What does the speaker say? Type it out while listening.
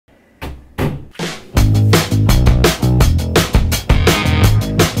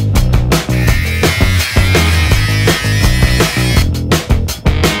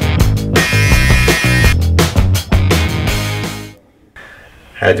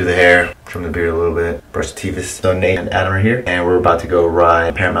I do the hair, trim the beard a little bit, brush the teeth. So Nate and Adam are here, and we're about to go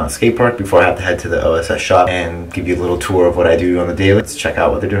ride Paramount skate park before I have to head to the OSS shop and give you a little tour of what I do on the daily. Let's check out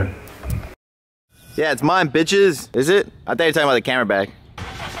what they're doing. Yeah, it's mine, bitches. Is it? I thought you were talking about the camera bag.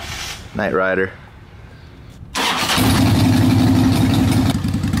 Night Rider.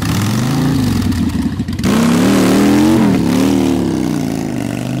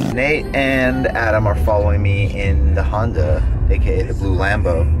 Nate and Adam are following me in the Honda, aka the blue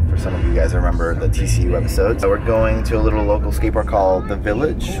Lambo, for some of you guys remember the TCU webisode. So we're going to a little local skate park called the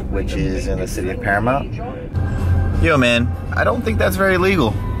Village, which is in the city of Paramount. Yo man, I don't think that's very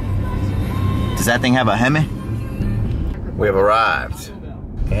legal. Does that thing have a Hemi? We have arrived,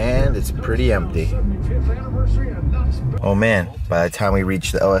 and it's pretty empty. Oh man, by the time we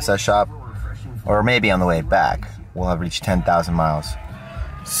reach the OSS shop, or maybe on the way back, we'll have reached 10,000 miles.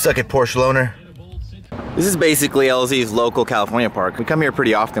 Suck it, Porsche loaner. This is basically LZ's local California park. We come here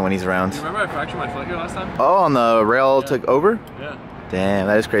pretty often when he's around. Remember I fractured my foot here last time? Oh, on the rail took over? Yeah. Damn,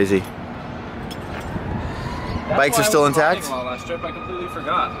 that is crazy. Bikes are still intact? Last trip, I completely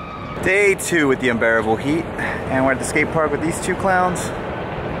forgot. Day 2 with the unbearable heat, and we're at the skate park with these two clowns.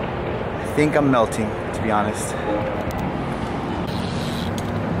 I think I'm melting, to be honest.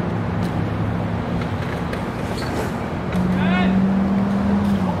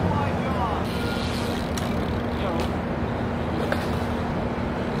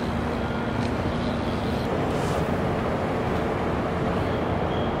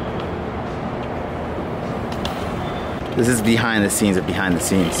 This is behind the scenes of behind the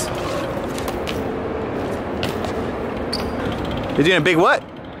scenes. You're doing a big what?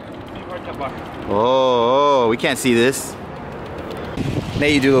 Oh, we can't see this.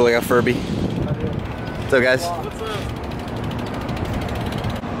 Nate, you do look like a Furby. What's up, guys?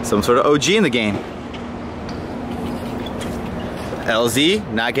 Some sort of OG in the game. LZ,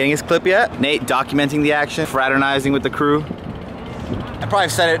 not getting his clip yet. Nate documenting the action, fraternizing with the crew. I probably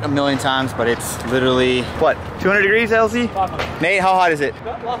said it a million times, but it's literally, what, 200 degrees, LZ? Nate, how hot is it?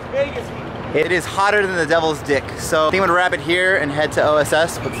 Las Vegas. It is hotter than the devil's dick. So I think I'm gonna wrap it here and head to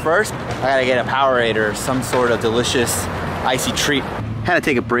OSS, but first, I gotta get a Powerade or some sort of delicious icy treat. Had to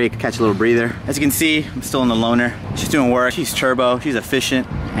take a break, catch a little breather. As you can see, I'm still in the loaner. She's doing work, she's turbo, she's efficient,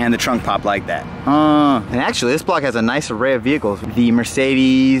 and the trunk popped like that. And actually, this block has a nice array of vehicles. The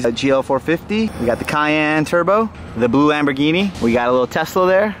Mercedes GL450, we got the Cayenne Turbo, the blue Lamborghini, we got a little Tesla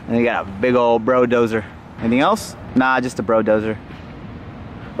there, and we got a big old bro dozer. Anything else? Nah, just a bro dozer.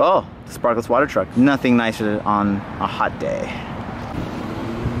 Oh, the Sparkless water truck. Nothing nicer on a hot day.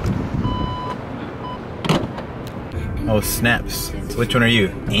 Oh snaps. Which one are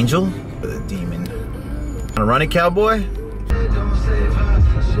you? Angel or the demon? Wanna run it, cowboy?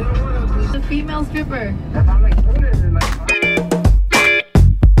 The female stripper.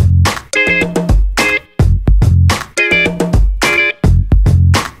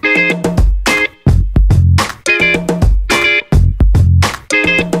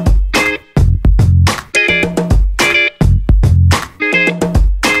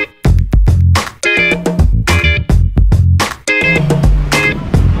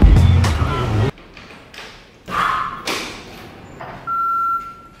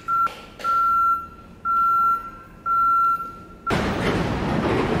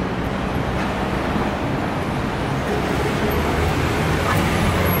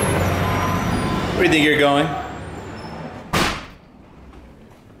 Where do you think you're going?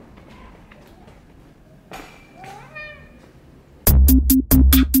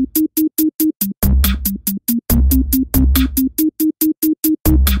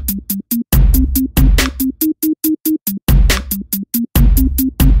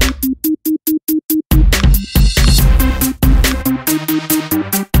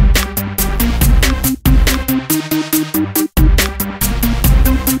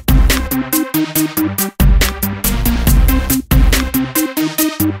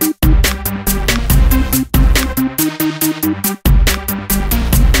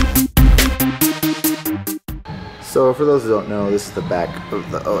 So for those who don't know, this is the back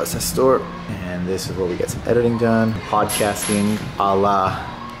of the OSS store, and this is where we get some editing done, podcasting, a la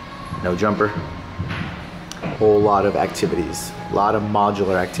No Jumper. Whole lot of activities, a lot of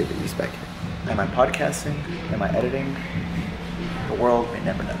modular activities back here. Am I podcasting? Am I editing? The world may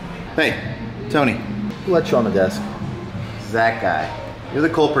never know. Hey, Tony, who let you on the desk? That guy. You're the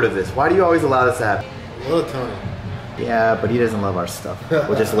culprit of this. Why do you always allow this to happen? Hello, Tony. Yeah, but he doesn't love our stuff.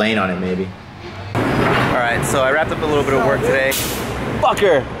 We'll just lane on it, maybe. Alright, so I wrapped up a little bit of work today.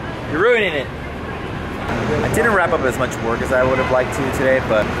 Fucker! You're ruining it! I didn't wrap up as much work as I would have liked to today,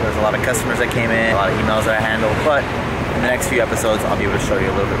 but there was a lot of customers that came in, a lot of emails that I handled, but in the next few episodes, I'll be able to show you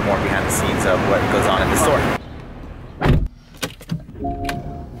a little bit more behind the scenes of what goes on in the store.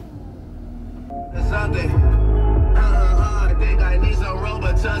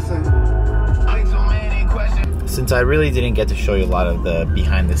 Since I really didn't get to show you a lot of the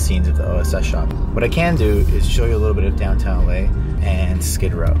behind the scenes of the OSS shop, what I can do is show you a little bit of downtown LA and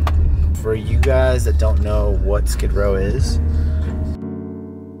Skid Row. For you guys that don't know what Skid Row is,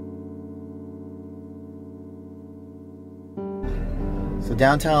 so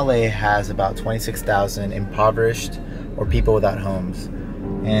downtown LA has about 26,000 impoverished or people without homes,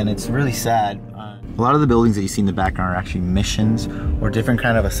 and it's really sad. A lot of the buildings that you see in the background are actually missions or different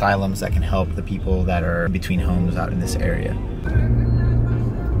kind of asylums that can help the people that are in between homes out in this area.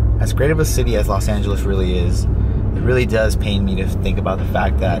 As great of a city as Los Angeles really is, it really does pain me to think about the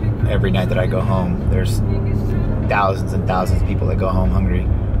fact that every night that I go home, there's thousands and thousands of people that go home hungry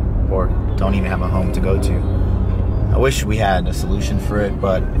or don't even have a home to go to. I wish we had a solution for it,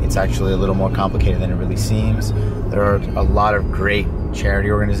 but it's actually a little more complicated than it really seems. There are a lot of great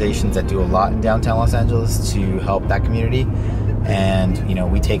charity organizations that do a lot in downtown Los Angeles to help that community, and you know,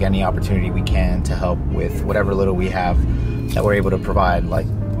 we take any opportunity we can to help with whatever little we have that we're able to provide, like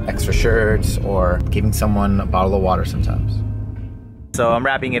extra shirts or giving someone a bottle of water sometimes. So I'm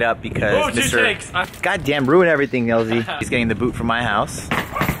wrapping it up because Mr. Goddamn ruin everything, LZ. He's getting the boot from my house.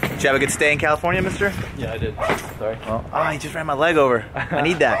 Did you have a good stay in California, mister? Yeah, I did. Sorry. Well, he just ran my leg over. I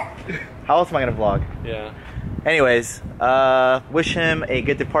need that. How else am I gonna vlog? Yeah. Anyways, wish him a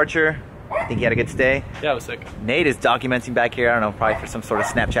good departure. I think he had a good stay. Yeah, it was sick. Nate is documenting back here, I don't know, probably for some sort of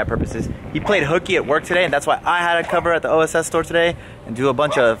Snapchat purposes. He played hooky at work today, and that's why I had to cover at the OSS store today and do a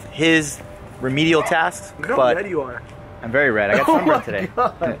bunch of his remedial tasks. Look how red you are. I'm very red. I got sunburned today.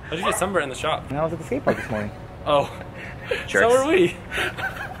 How'd you get sunburned in the shop? And I was at the skate park this morning. Oh. Jerks. So were we.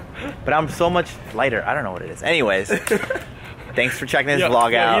 But I'm so much lighter. I don't know what it is. Anyways, thanks for checking this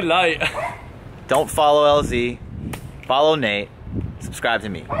vlog out. You light. Don't follow LZ. Follow Nate. Subscribe to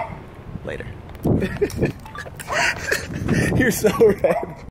me. Later. You're so red.